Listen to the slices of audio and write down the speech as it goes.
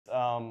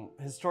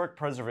historic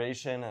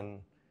preservation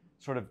and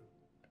sort of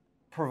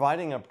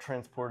providing a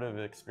transportive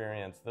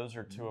experience. Those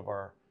are two of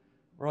our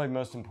really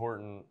most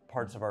important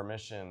parts of our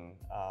mission,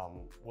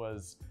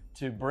 was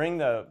to bring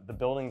the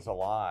buildings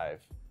alive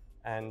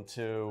and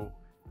to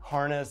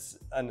harness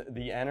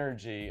the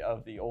energy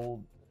of the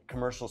old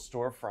commercial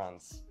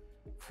storefronts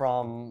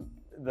from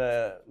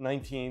the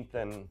 19th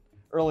and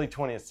early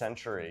 20th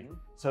century.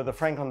 So the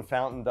Franklin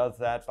Fountain does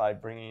that by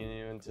bringing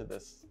you into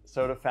this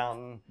soda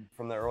fountain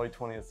from the early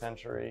 20th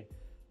century.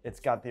 It's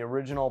got the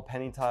original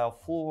penny tile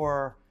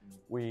floor.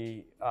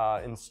 We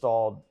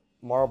installed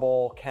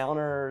marble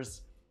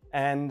counters,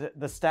 and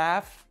the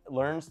staff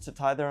learns to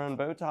tie their own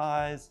bow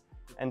ties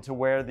and to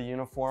wear the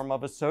uniform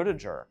of a soda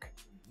jerk,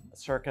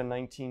 circa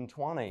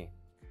 1920.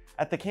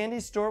 At the candy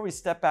store, we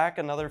step back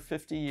another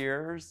 50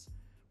 years,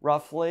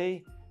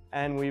 roughly,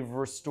 and we've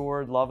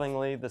restored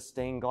lovingly the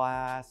stained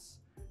glass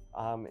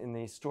in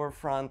the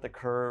storefront, the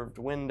curved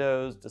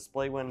windows,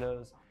 display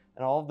windows,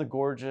 and all of the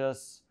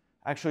gorgeous,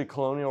 actually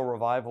colonial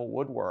revival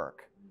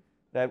woodwork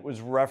that was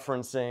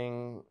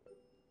referencing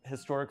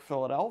historic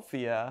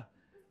Philadelphia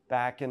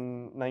back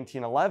in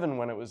 1911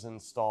 when it was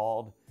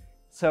installed.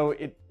 So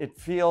it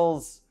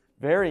feels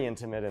very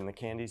intimate in the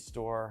candy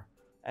store,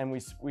 and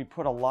we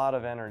put a lot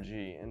of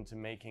energy into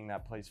making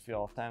that place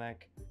feel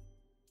authentic.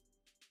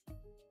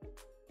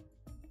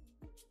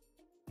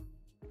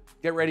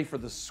 Get ready for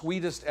the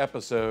sweetest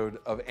episode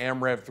of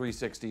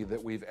AmRev360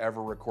 that we've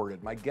ever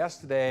recorded. My guests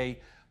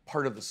today,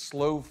 part of the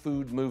slow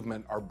food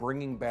movement, are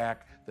bringing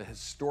back the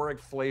historic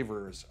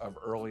flavors of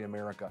early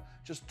America,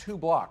 just 2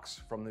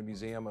 blocks from the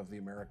Museum of the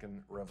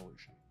American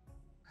Revolution.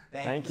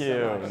 Thank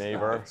you,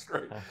 neighbor. That's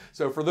great.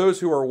 So for those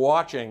who are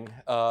watching,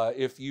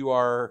 if you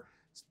are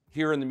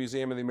here in the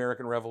Museum of the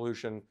American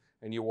Revolution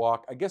and you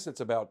walk, I guess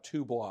it's about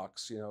 2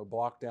 blocks,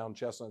 block down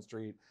Chestnut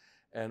Street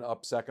and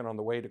up 2nd on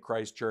the way to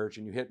Christ Church,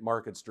 and you hit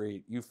Market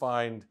Street, you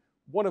find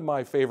one of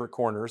my favorite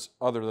corners,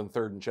 other than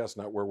 3rd and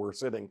Chestnut, where we're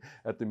sitting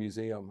at the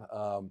museum.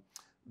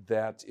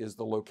 That is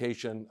the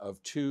location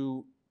of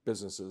 2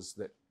 businesses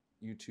that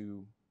you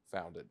two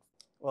founded.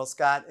 Well,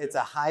 Scott, it's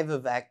a hive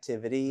of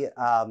activity.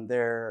 We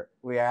are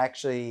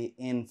actually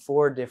in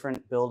 4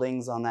 different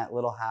buildings on that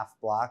little half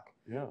block.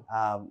 Yeah.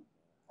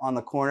 On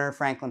the corner,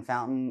 Franklin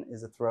Fountain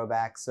is a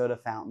throwback soda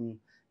fountain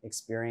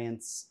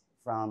experience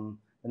from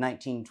the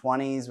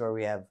 1920s, where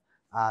we have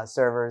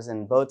servers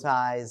in bow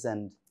ties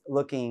and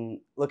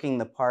looking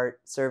the part,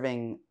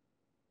 serving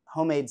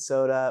homemade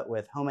soda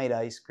with homemade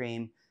ice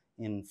cream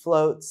in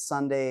floats,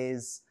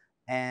 sundaes,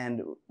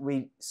 and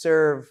we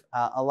serve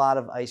a lot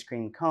of ice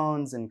cream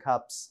cones and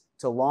cups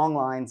to long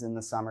lines in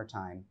the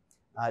summertime.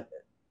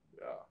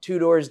 2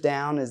 doors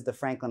down is the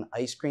Franklin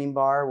Ice Cream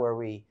Bar, where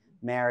we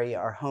marry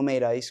our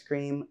homemade ice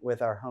cream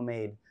with our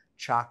homemade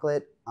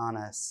chocolate on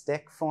a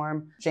stick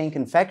form. Chain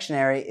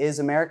Confectionery is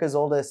America's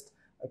oldest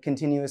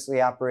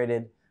continuously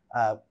operated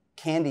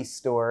candy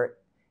store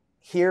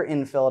here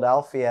in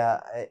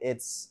Philadelphia.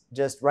 It's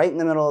just right in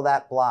the middle of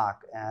that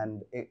block,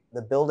 and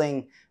the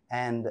building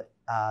and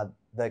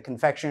the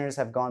confectioners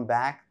have gone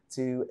back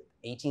to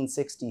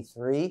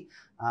 1863.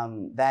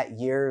 That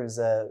year was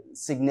a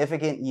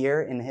significant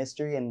year in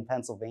history in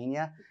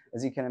Pennsylvania,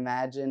 as you can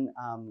imagine.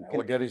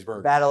 Battle of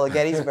Gettysburg. Battle of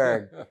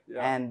Gettysburg.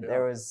 Yeah, and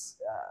there was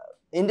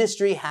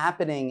industry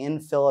happening in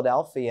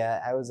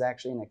Philadelphia. I was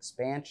actually an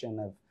expansion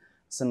of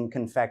some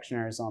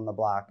confectioners on the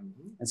block.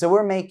 And so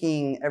we're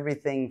making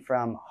everything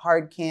from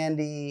hard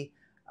candy,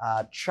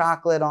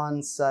 chocolate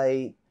on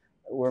site.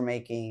 We're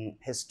making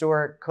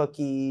historic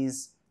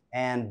cookies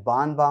and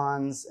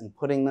bonbons and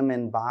putting them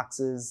in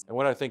boxes. And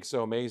what I think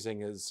so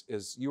amazing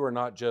is you are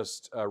not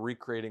just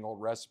recreating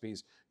old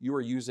recipes, you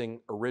are using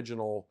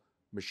original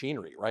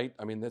machinery, right?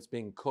 I mean, that's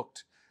being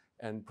cooked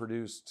and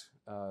produced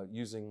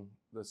using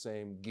the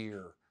same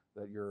gear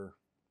that your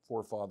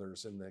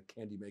forefathers in the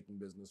candy making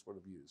business would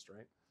have used,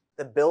 right?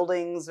 The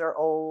buildings are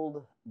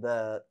old,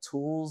 the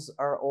tools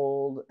are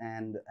old,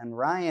 and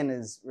Ryan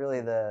is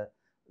really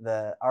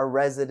our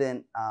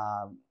resident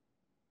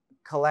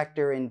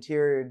collector,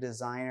 interior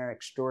designer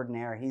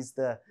extraordinaire. He's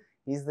the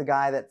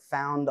guy that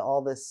found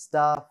all this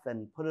stuff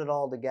and put it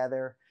all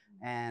together,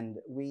 and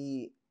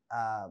we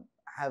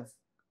have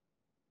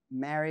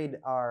married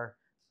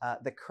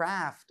the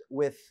craft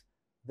with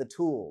the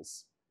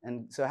tools.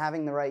 And so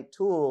having the right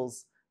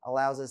tools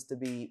allows us to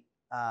be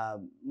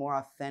more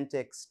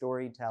authentic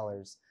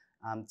storytellers,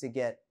 to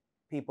get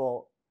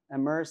people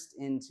immersed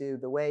into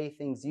the way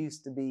things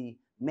used to be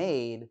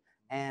made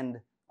and,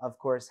 of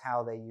course,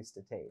 how they used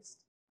to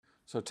taste.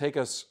 So take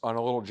us on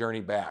a little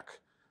journey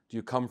back. Do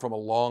you come from a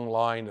long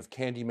line of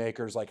candy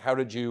makers? Like,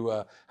 how'd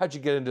you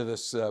get into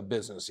this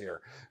business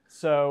here?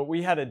 So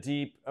we had a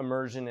deep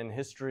immersion in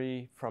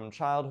history from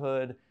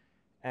childhood.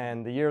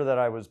 And the year that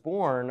I was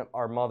born,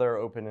 our mother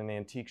opened an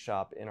antique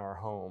shop in our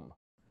home.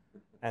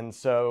 And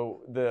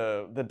so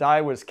the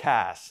die was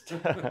cast,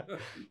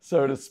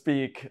 so to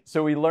speak.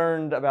 So we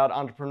learned about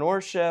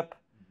entrepreneurship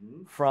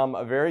from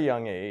a very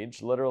young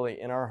age, literally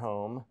in our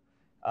home,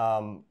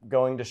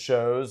 going to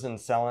shows and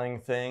selling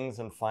things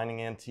and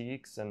finding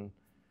antiques and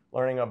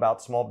learning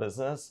about small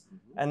business.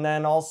 And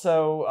then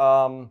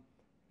also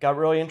got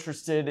really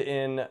interested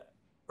in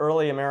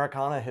early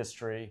Americana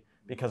history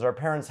because our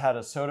parents had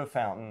a soda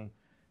fountain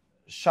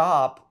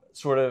shop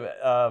sort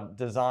of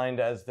designed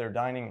as their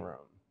dining room.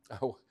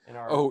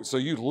 Oh, so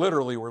you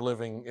literally were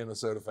living in a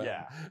soda fountain.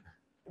 Yeah.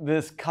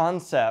 This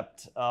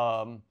concept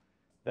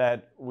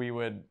that we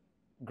would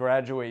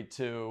graduate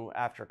to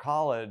after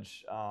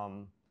college,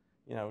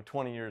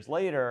 20 years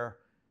later,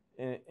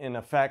 in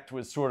effect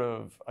was sort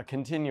of a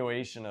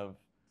continuation of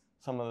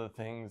some of the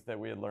things that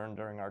we had learned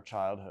during our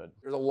childhood.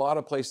 There's a lot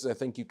of places I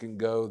think you can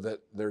go that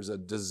there's a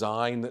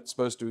design that's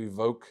supposed to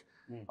evoke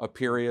a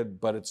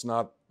period, but it's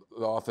not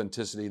the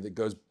authenticity that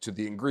goes to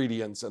the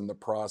ingredients and the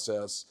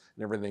process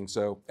and everything.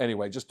 So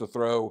anyway, just to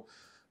throw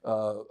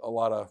a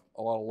lot of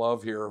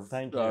love here.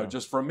 Thank you.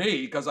 Just from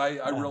me, because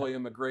I really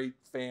am a great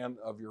fan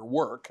of your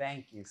work.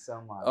 Thank you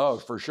so much. Oh,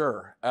 for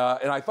sure.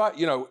 And I thought,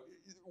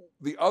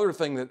 the other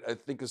thing that I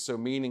think is so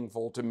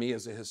meaningful to me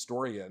as a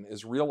historian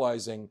is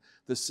realizing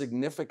the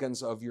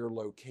significance of your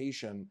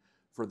location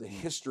for the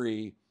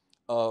history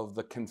of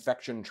the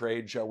confection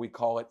trade, shall we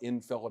call it,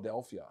 in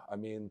Philadelphia. I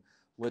mean,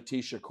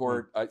 Letitia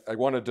Court, I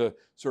wanted to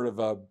sort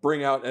of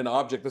bring out an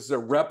object. This is a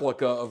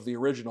replica of the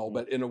original,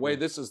 but in a way,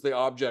 this is the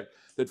object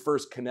that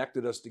first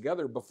connected us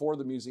together before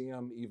the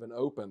museum even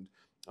opened.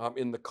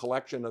 In the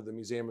collection of the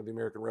Museum of the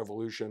American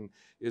Revolution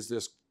is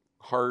this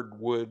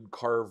hardwood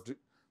carved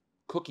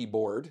cookie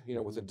board,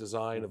 with a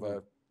design of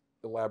a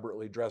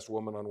elaborately dressed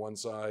woman on one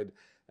side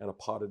and a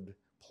potted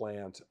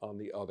plant on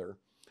the other.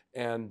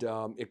 And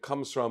it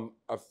comes from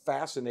a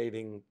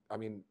fascinating,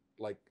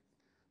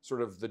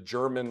 sort of the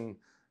German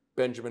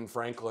Benjamin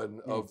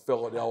Franklin of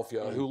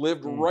Philadelphia, who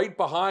lived right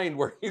behind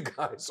where you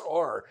guys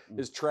are.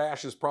 His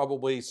trash is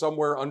probably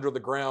somewhere under the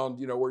ground,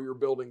 where your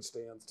building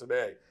stands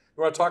today.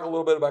 You want to talk a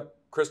little bit about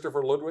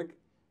Christopher Ludwick?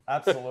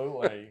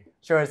 Absolutely.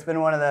 Sure, it's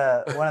been one of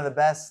the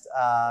best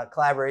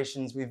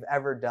collaborations we've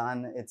ever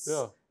done. It's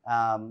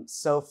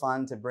so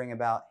fun to bring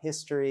about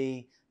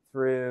history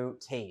through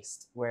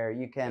taste, where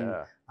you can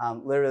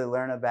literally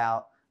learn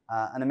about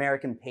an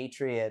American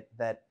patriot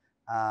that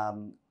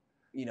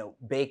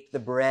baked the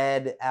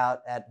bread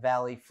out at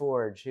Valley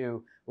Forge,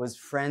 who was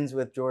friends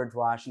with George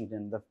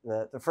Washington,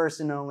 the first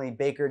and only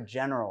Baker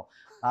General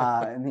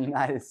in the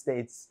United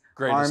States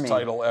Greatest Army.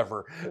 title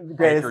ever, Greatest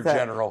Baker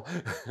General.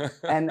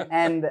 and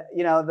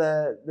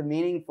the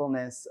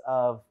meaningfulness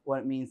of what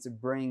it means to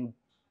bring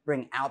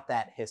out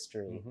that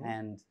history.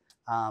 And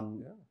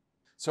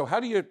so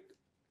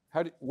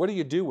what do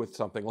you do with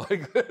something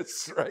like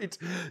this, right?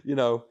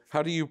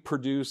 How do you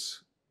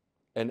produce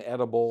an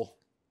edible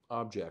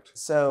object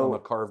from a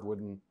carved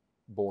wooden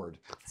board?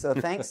 So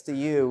thanks to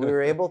you, we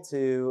were able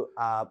to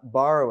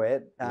borrow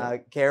it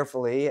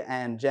carefully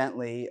and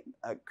gently,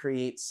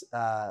 create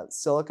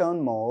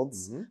silicone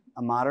molds,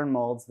 modern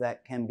molds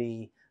that can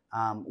be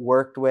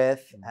worked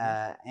with,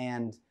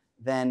 and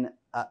then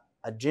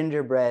a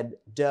gingerbread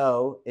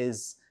dough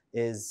is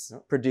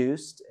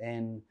produced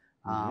in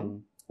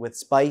with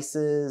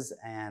spices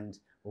and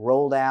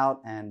rolled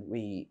out, and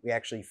we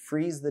actually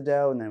freeze the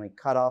dough, and then we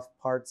cut off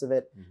parts of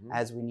it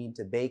as we need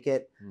to bake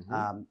it.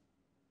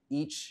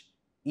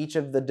 Each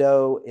of the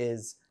dough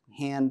is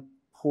hand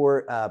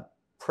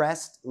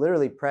pressed,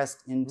 literally pressed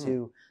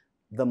into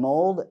the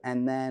mold,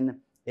 and then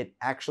it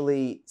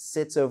actually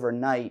sits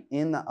overnight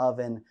in the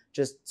oven,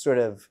 just sort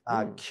of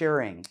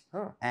curing.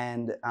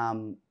 And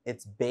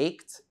it's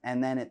baked,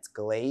 and then it's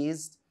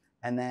glazed,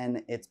 and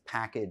then it's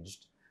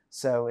packaged.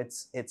 So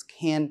it's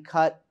hand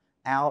cut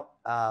out,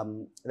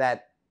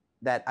 that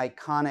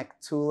iconic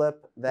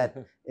tulip that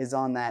is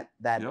on that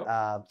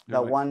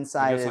the one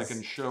side. I guess I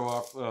can show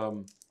off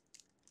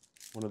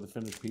one of the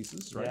finished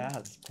pieces, right?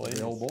 Yeah, please.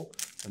 Available,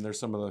 and there's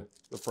some of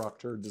the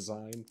Proctor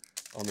design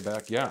on the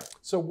back. Yeah.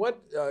 So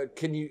what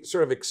can you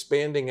sort of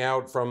expanding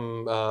out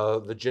from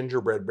the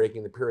gingerbread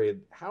breaking the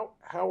period? How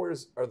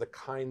are the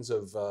kinds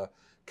of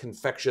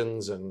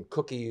confections and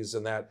cookies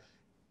and that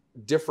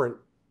different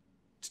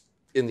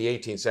in the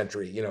 18th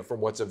century, from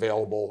what's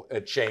available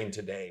at chain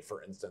today,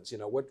 for instance?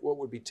 What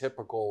would be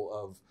typical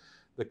of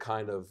the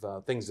kind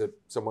of things that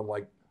someone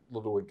like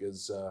Ludwick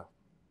is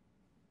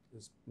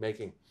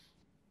making?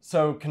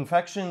 So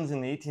confections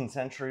in the 18th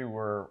century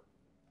were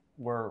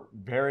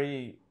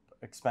very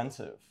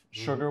expensive.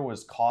 Sugar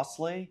was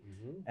costly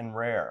and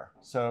rare.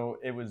 So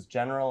it was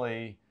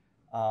generally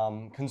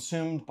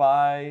consumed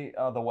by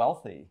the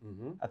wealthy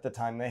at the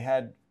time. They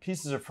had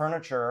pieces of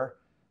furniture.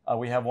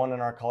 We have one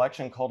in our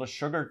collection called a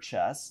sugar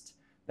chest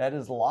that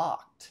is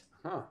locked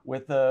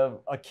with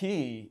a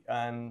key,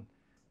 and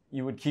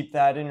you would keep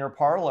that in your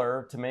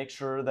parlor to make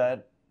sure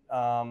that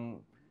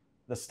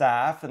the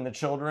staff and the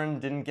children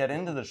didn't get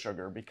into the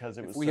sugar because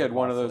it was. If we so had costly.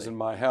 one of those in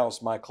my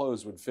house, my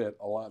clothes would fit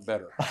a lot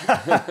better.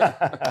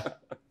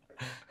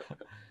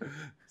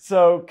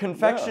 So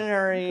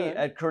confectionery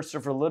at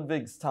Christopher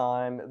Ludwick's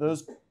time,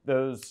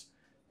 those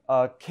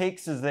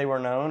cakes as they were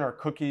known, or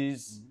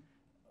cookies,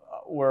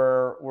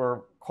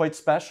 were quite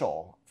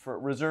special,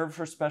 reserved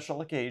for special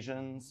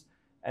occasions,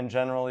 and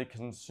generally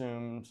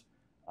consumed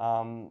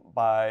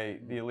by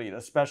the elite,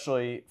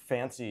 especially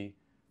fancy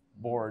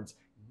boards.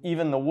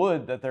 Even the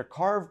wood that they're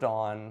carved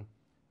on,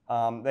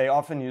 they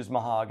often use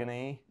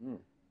mahogany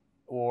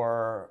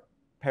or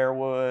pear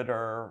wood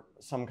or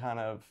some kind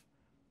of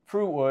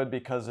fruit wood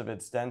because of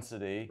its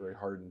density. Very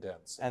hard and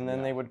dense. And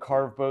then they would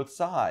carve both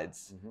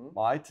sides.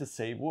 Why? To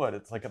save wood.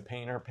 It's like a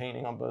painter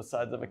painting on both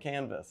sides of a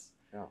canvas.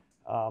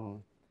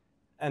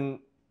 And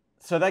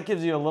so that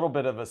gives you a little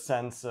bit of a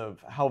sense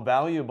of how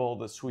valuable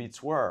the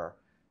sweets were.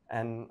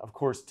 And of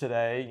course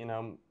today, you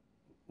know,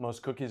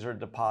 most cookies are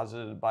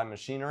deposited by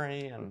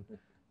machinery and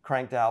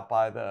cranked out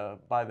by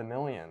the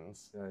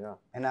millions.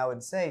 And I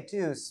would say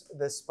too,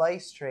 the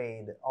spice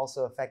trade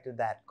also affected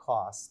that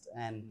cost,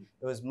 and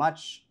it was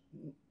much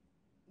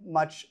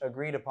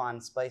agreed upon.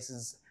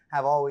 Spices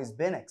have always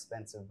been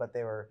expensive, but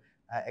they were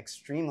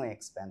extremely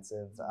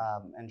expensive,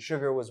 and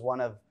sugar was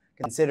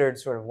considered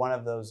sort of one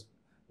of those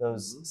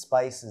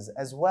spices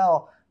as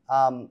well.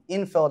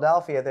 In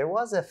Philadelphia, there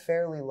was a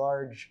fairly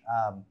large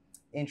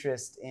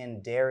interest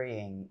in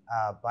dairying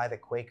by the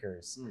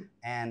Quakers,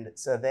 and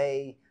so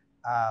they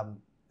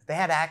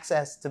had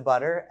access to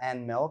butter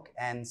and milk,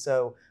 and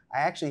so I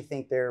actually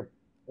think there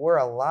were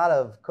a lot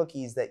of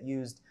cookies that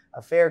used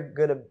a fair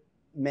good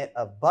bit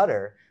of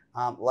butter,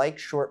 like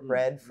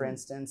shortbread, for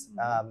instance,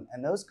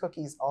 and those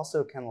cookies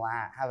also can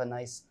have a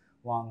nice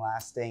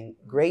long-lasting,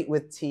 great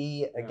with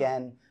tea,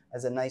 again,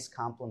 as a nice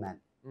complement.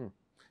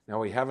 Now,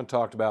 we haven't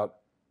talked about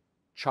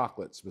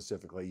chocolate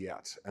specifically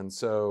yet, and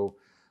so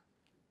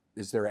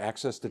is there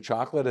access to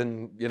chocolate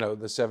in, you know,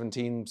 the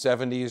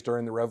 1770s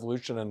during the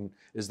Revolution, and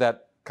is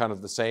that kind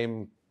of the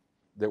same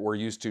that we're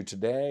used to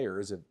today, or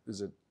is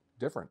it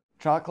different?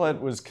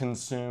 Chocolate was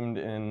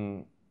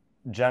consumed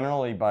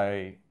generally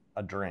by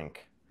a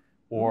drink,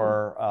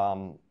 or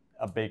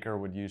a baker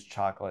would use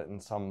chocolate in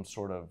some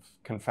sort of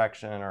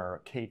confection or a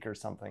cake or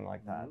something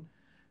like that.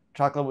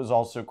 Chocolate was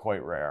also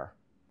quite rare.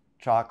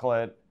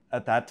 Chocolate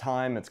at that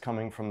time, it's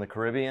coming from the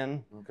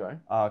Caribbean,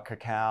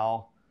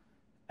 cacao,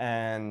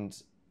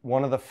 and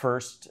one of the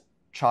first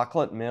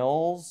chocolate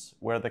mills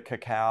where the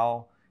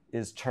cacao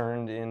is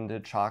turned into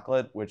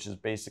chocolate, which is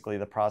basically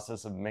the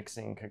process of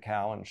mixing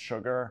cacao and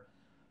sugar,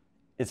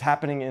 is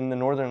happening in the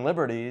Northern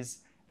Liberties,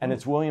 and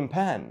it's William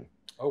Penn.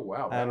 Oh,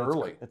 wow, that and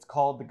early. It's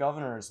called the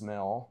Governor's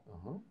Mill,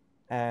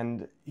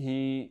 and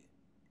he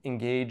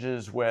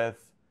engages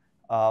with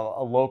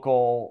a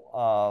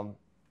local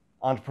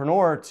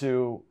entrepreneur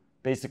to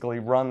basically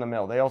run the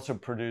mill. They also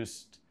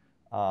produced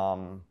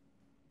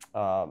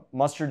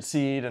mustard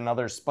seed and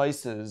other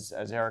spices,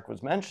 as Eric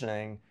was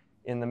mentioning,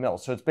 in the mill.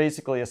 So it's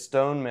basically a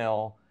stone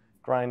mill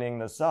grinding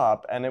this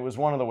up, and it was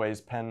one of the ways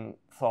Penn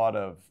thought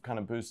of kind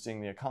of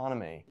boosting the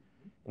economy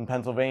in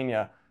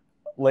Pennsylvania.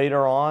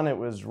 Later on, it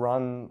was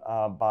run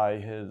by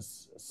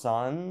his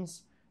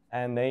sons,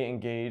 and they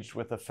engaged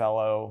with a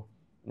fellow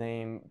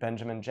named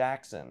Benjamin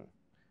Jackson,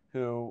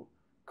 who,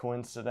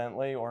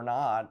 coincidentally or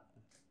not,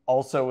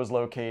 also was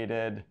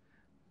located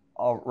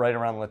right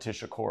around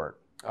Letitia Court.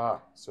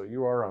 So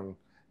you are on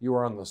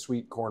the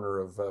sweet corner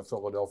of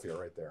Philadelphia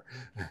right there.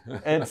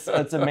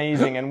 It's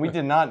amazing, and we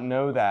did not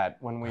know that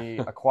when we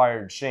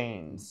acquired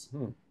Shane's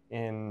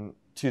in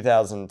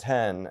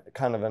 2010.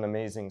 Kind of an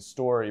amazing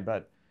story,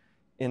 but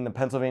in the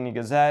Pennsylvania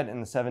Gazette in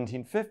the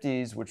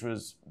 1750s, which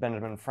was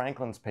Benjamin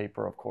Franklin's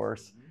paper, of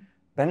course,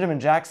 Benjamin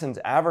Jackson's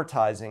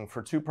advertising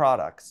for two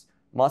products,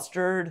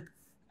 mustard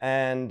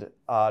and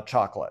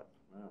chocolate.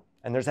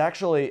 And there's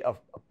actually a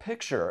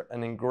picture,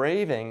 an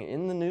engraving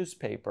in the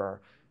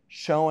newspaper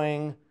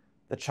showing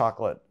the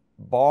chocolate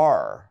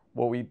bar,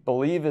 what we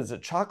believe is a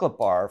chocolate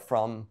bar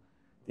from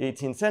the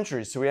 18th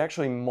century. So we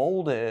actually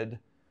molded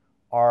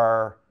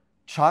our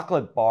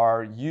chocolate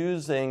bar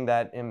using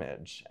that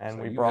image, and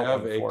so we brought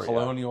one for you. You have a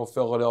colonial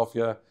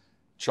Philadelphia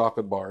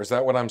chocolate bar. Is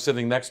that what I'm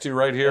sitting next to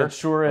right here? It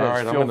sure is. All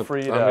right, Feel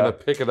free to. I'm going to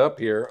pick it up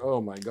here. Oh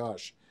my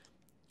gosh.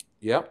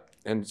 Yep.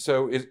 And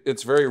so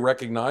it's very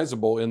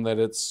recognizable in that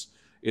it's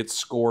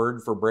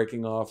scored for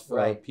breaking off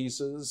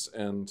pieces,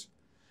 and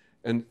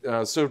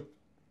so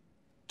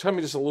tell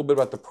me just a little bit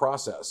about the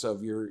process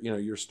of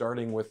you're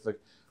starting with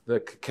the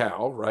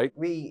cacao, right?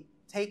 We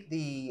take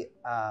the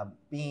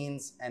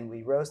beans and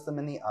we roast them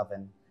in the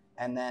oven,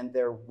 and then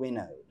they're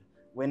winnowed.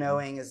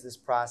 Winnowing is this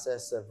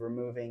process of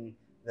removing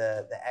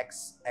the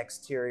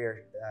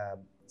exterior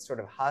sort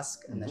of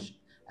husk and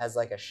as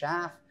like a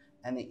shaft,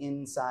 and the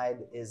inside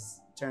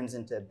turns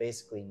into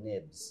basically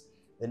nibs.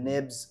 The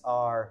nibs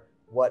are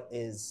what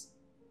is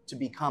to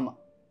become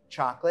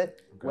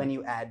chocolate when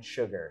you add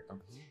sugar.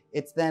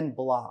 It's then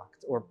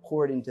blocked or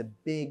poured into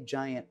big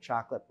giant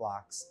chocolate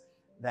blocks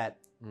that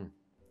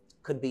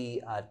could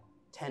be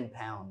 10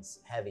 pounds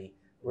heavy.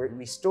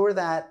 We store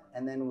that,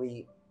 and then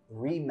we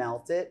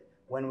remelt it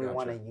when we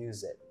want to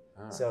use it.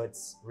 So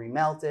it's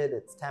remelted,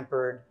 it's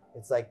tempered,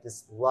 it's like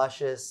this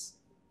luscious,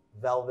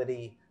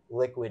 velvety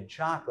liquid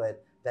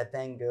chocolate that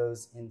then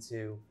goes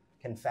into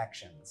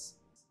confections.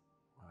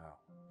 Wow.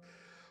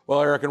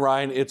 Well, Eric and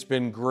Ryan, it's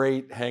been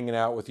great hanging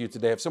out with you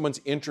today. If someone's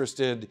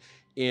interested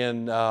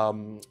in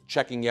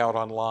checking you out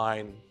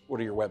online, what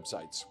are your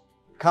websites?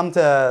 come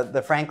to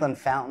the Franklin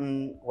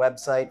Fountain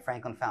website,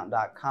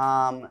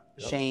 franklinfountain.com,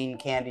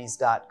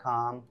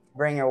 shanecandies.com.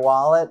 Bring your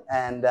wallet,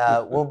 and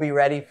we'll be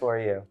ready for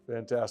you.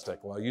 Fantastic.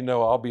 Well, you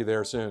know I'll be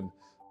there soon.